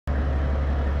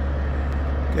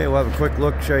Okay, we'll have a quick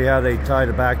look, show you how they tie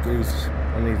the back to these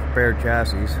on these bare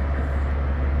chassis.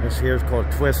 This here is called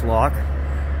a twist lock.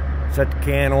 Set the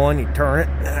can on, you turn it,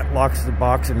 and that locks the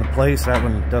box into place. That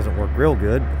one doesn't work real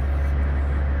good.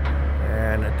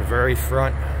 And at the very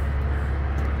front,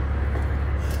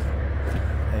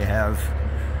 they have,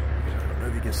 I don't know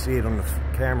if you can see it on the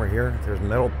camera here, there's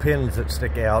metal pins that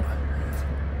stick out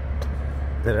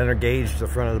that engage the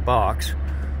front of the box.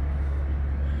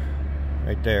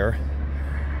 Right there.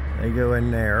 They go in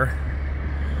there.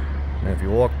 And if you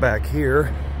walk back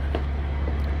here,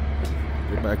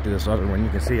 get back to this other one, you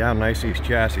can see how nice these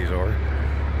chassis are.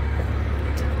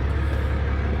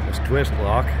 This twist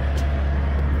lock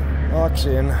locks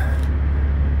in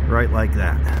right like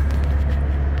that.